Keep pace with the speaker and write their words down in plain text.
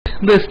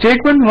The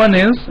statement 1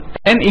 is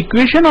an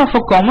equation of a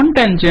common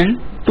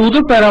tangent to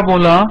the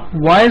parabola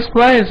y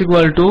square is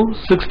equal to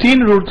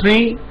 16 root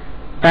 3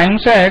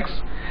 times x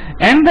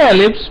and the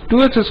ellipse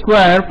 2x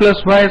square plus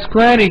y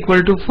square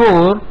equal to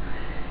 4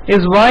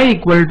 is y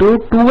equal to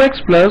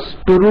 2x plus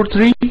 2 root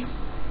 3.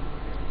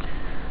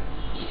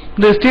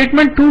 The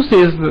statement 2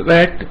 says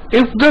that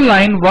if the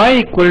line y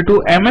equal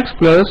to mx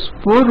plus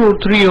 4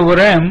 root 3 over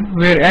m,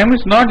 where m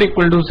is not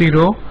equal to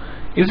 0,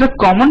 is a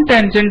common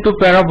tangent to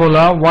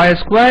parabola y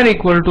square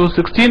equal to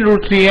 16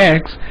 root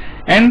 3x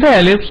and the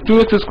ellipse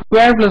 2x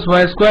square plus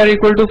y square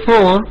equal to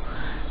 4,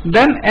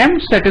 then m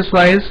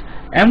satisfies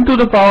m to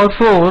the power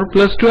 4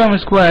 plus 2m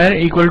square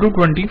equal to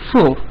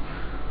 24.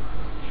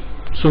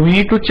 So we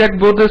need to check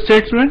both the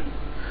statements.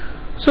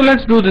 So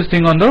let's do this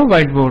thing on the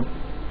whiteboard.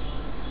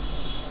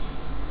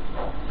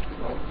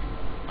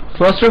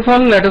 First of all,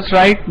 let us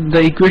write the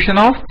equation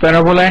of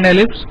parabola and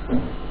ellipse.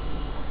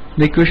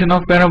 The equation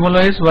of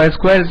parabola is y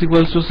square is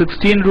equals to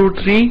 16 root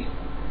 3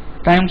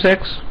 times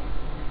x,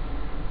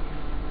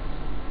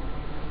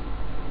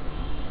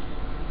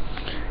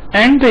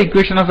 and the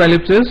equation of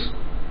ellipse is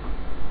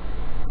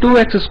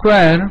 2x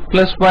square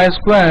plus y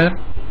square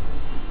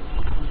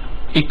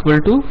equal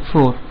to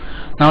 4.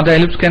 Now the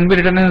ellipse can be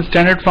written in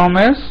standard form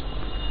as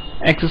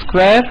x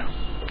square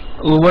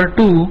over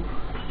 2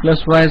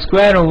 plus y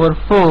square over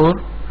 4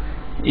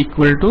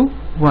 equal to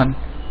 1.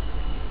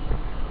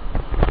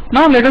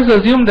 Now let us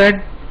assume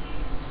that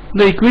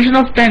the equation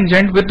of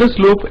tangent with the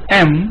slope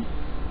m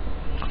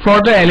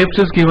for the ellipse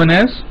is given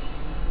as,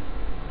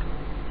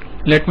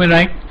 let me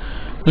write,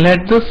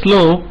 let the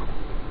slope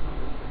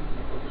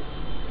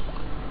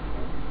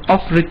of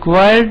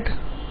required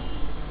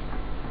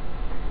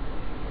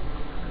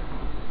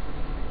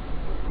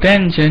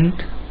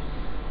tangent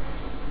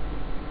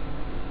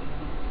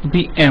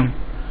be m.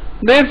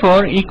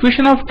 Therefore,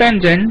 equation of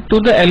tangent to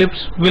the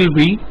ellipse will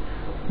be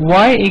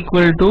y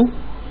equal to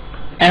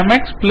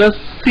mx plus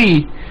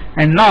c,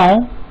 and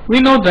now we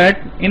know that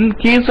in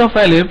case of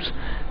ellipse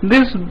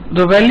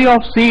the value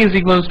of c is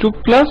equals to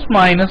plus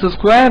minus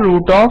square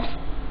root of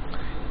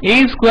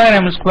a square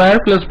m square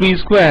plus b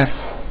square.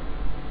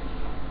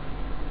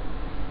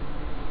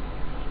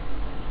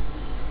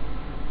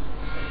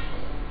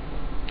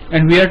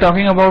 And we are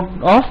talking about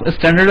of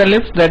standard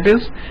ellipse, that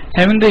is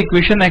having the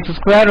equation x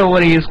square over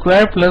a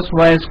square plus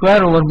y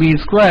square over b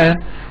square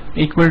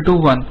equal to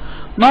 1.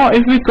 Now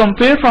if we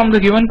compare from the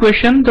given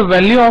question, the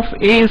value of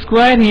a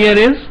square here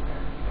is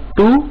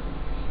 2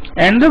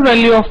 and the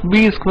value of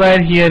b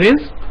square here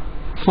is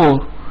 4.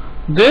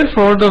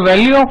 Therefore the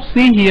value of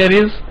c here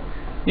is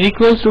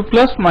equals to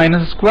plus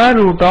minus square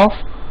root of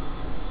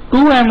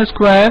 2m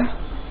square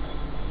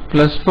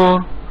plus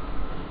 4.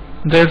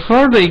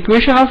 Therefore the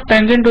equation of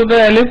tangent to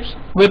the ellipse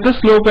with the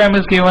slope m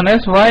is given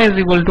as y is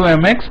equal to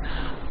mx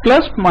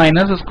plus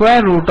minus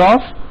square root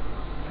of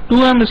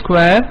 2m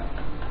square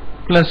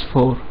plus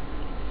 4.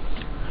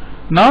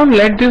 Now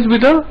let this be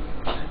the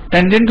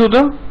tangent to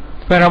the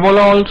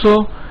parabola also,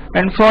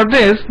 and for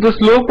this the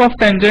slope of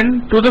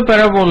tangent to the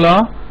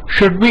parabola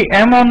should be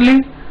m only.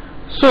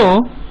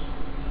 So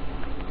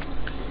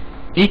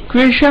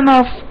equation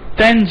of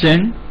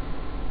tangent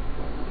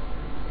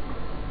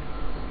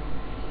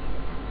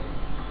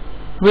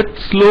with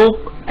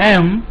slope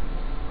m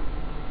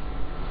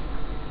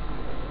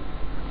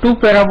to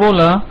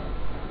parabola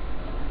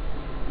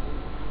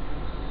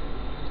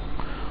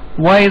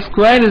y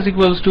square is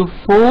equals to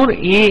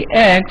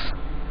 4ax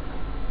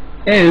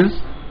is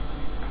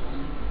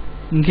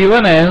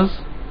given as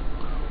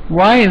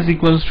y is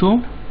equals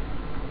to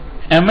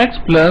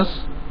mx plus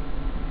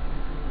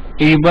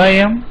a by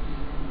m.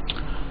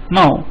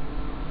 Now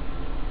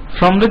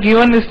from the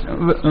given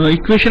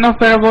equation of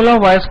parabola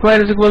y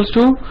square is equals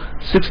to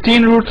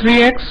 16 root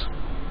 3x,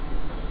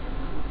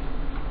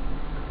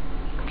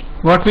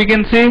 what we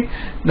can say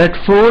that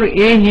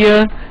 4a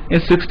here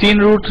is 16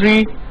 root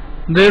 3,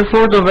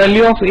 therefore the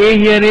value of a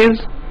here is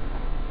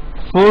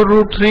 4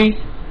 root 3.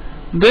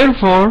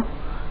 Therefore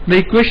the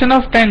equation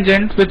of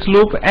tangent with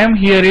slope m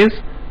here is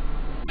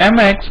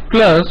mx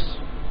plus,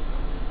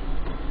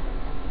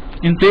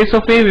 in place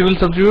of a we will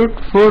substitute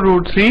 4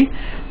 root 3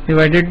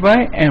 divided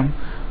by m.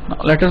 Now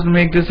let us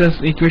make this as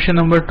equation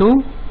number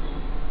 2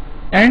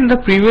 and the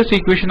previous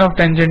equation of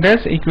tangent as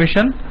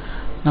equation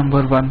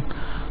number 1.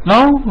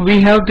 Now we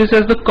have this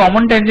as the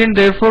common tangent,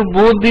 therefore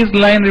both these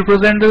lines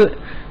represent the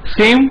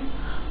same,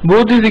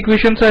 both these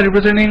equations are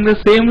representing the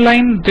same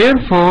line.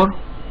 Therefore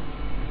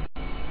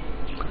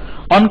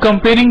on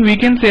comparing we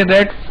can say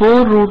that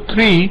 4 root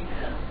 3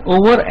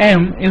 over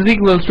m is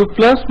equals to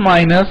plus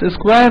minus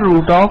square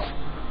root of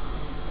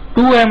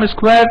 2m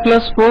square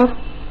plus 4.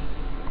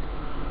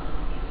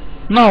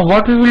 Now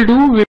what we will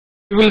do, we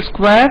will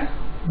square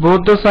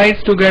both the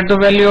sides to get the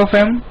value of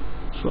m.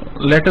 So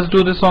let us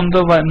do this on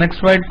the next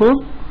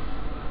whiteboard.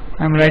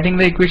 I am writing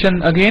the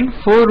equation again.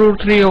 4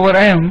 root 3 over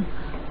m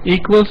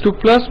equals to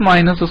plus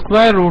minus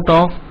square root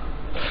of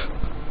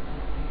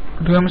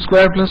 2m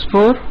square plus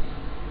 4.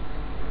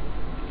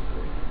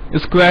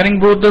 Squaring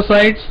both the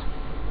sides.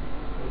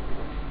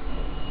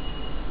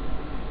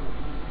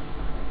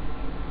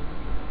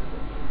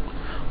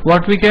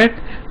 what we get?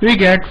 We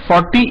get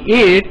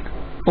 48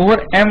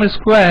 over m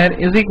square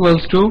is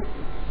equals to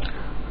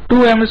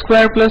 2m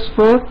square plus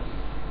 4.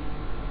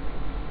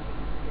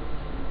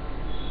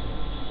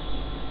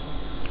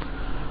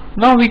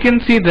 Now we can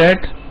see that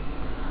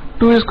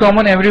 2 is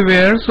common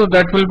everywhere, so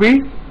that will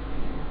be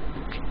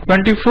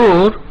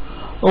 24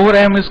 over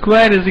m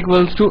square is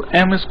equals to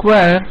m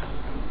square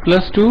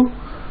plus 2,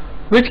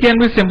 which can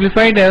be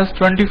simplified as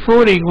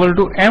 24 equal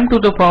to m to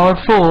the power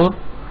 4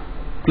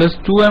 plus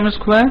 2m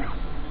square.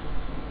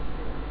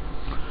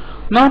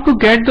 Now to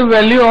get the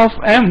value of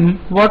m,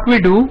 what we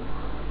do?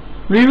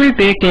 We will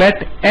take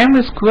let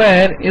m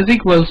square is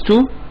equals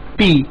to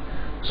t.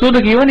 So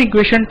the given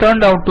equation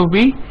turned out to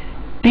be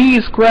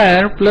t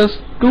square plus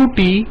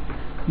 2t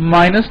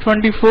minus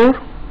 24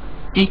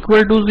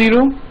 equal to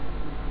 0,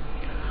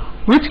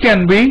 which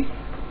can be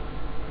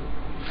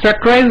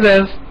factorized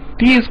as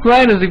t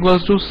square is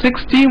equals to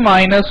 6t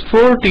minus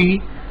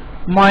 4t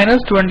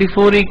minus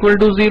 24 equal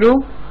to 0.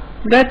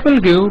 That will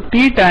give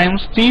t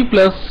times t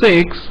plus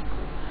 6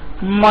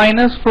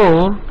 minus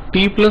 4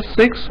 t plus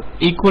 6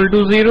 equal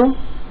to 0.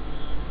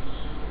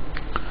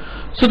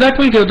 So that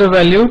will give the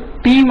value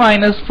t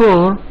minus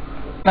 4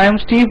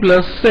 times t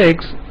plus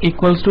 6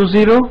 equals to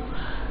 0.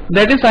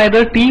 That is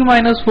either t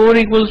minus 4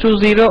 equals to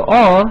 0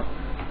 or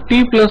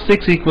t plus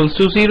 6 equals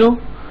to 0.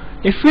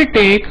 If we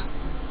take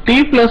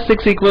t plus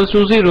 6 equals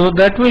to 0,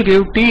 that will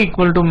give t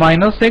equal to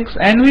minus 6,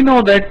 and we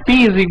know that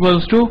t is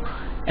equals to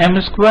m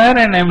square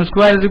and m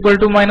square is equal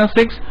to minus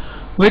 6,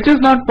 which is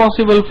not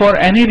possible for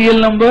any real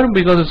number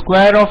because the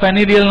square of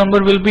any real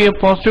number will be a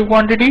positive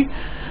quantity.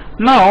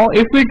 Now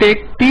if we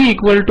take t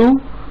equal to,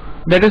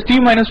 that is t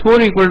minus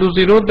 4 equal to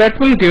 0, that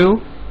will give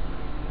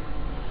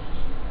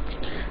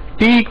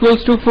t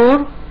equals to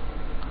 4,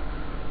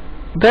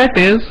 that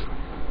is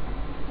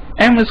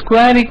m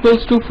square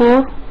equals to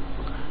 4,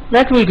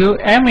 that will give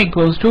m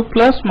equals to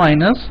plus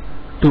minus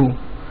 2.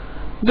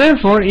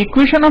 Therefore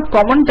equation of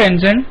common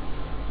tangent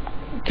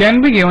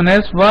can be given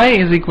as y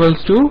is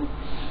equals to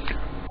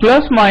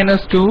plus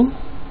minus 2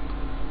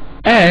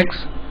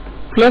 x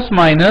plus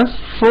minus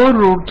 4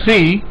 root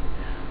 3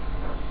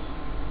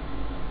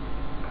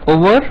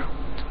 over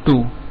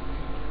 2.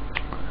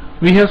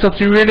 We have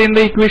substituted in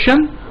the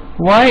equation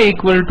y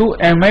equal to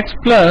mx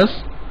plus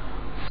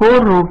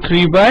 4 root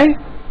 3 by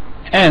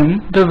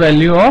m, the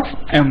value of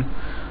m.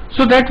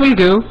 So that will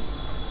give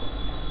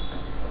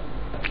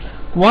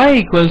y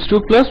equals to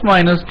plus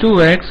minus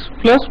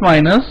 2x plus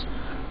minus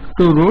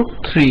 2 root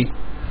 3.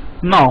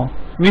 Now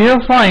we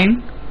have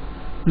find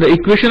the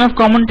equation of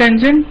common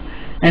tangent,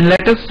 and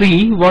let us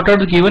see what are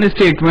the given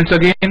statements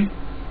again.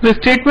 The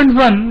statement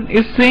 1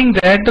 is saying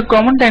that the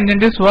common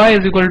tangent is y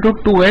is equal to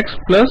 2x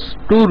plus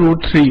 2 root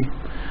 3.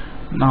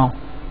 Now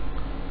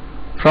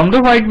from the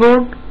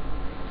whiteboard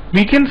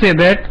we can say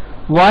that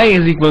y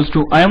is equals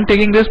to, I am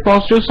taking this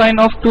positive sign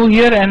of 2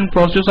 here and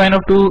positive sign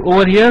of 2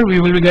 over here, we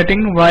will be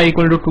getting y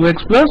equal to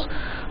 2x plus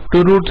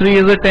 2 root 3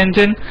 is a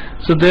tangent.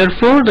 So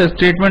therefore the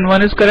statement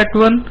 1 is correct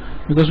one,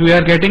 because we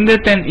are getting the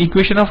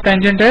equation of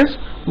tangent as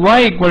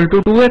y equal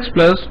to 2x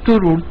plus 2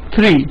 root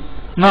 3.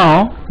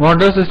 Now what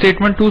does the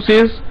statement 2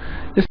 says?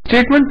 The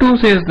statement 2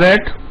 says that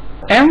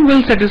m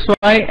will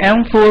satisfy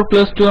m4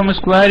 plus 2m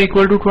square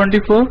equal to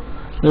 24.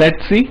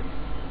 Let's see.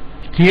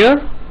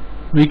 Here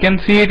we can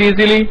see it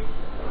easily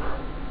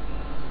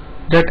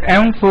that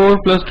m4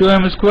 plus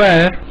 2m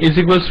square is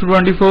equals to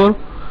 24.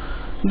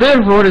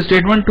 Therefore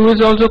statement 2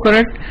 is also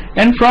correct,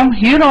 and from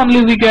here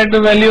only we get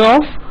the value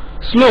of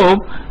slope.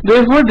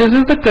 Therefore this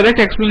is the correct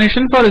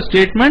explanation for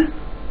statement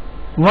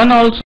 1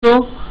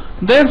 also.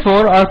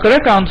 Therefore our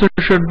correct answer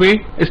should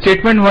be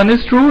statement 1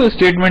 is true,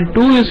 statement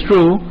 2 is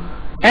true,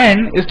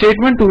 and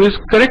statement 2 is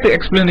correct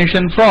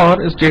explanation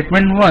for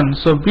statement 1.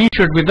 So B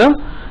should be the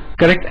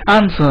correct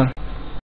answer.